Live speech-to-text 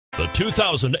The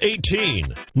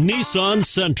 2018 Nissan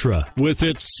Sentra. With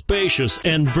its spacious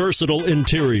and versatile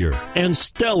interior and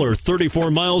stellar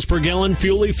 34 miles per gallon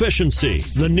fuel efficiency,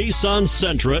 the Nissan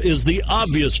Sentra is the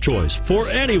obvious choice for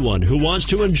anyone who wants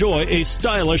to enjoy a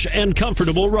stylish and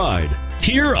comfortable ride.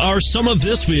 Here are some of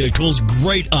this vehicle's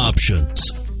great options: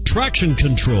 traction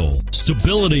control,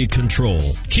 stability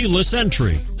control, keyless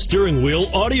entry, steering wheel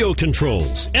audio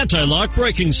controls, anti-lock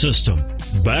braking system,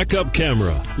 backup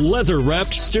camera,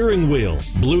 leather-wrapped steering wheel,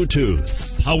 Bluetooth,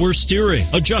 power steering,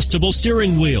 adjustable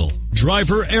steering wheel,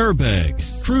 driver airbag,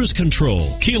 cruise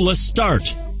control, keyless start,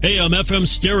 AM/FM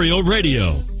stereo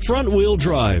radio, front-wheel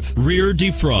drive, rear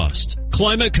defrost,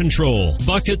 climate control,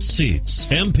 bucket seats,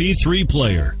 MP3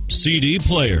 player, CD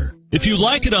player. If you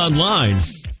like it online,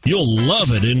 you'll love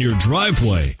it in your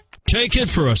driveway. Take it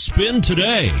for a spin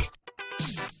today.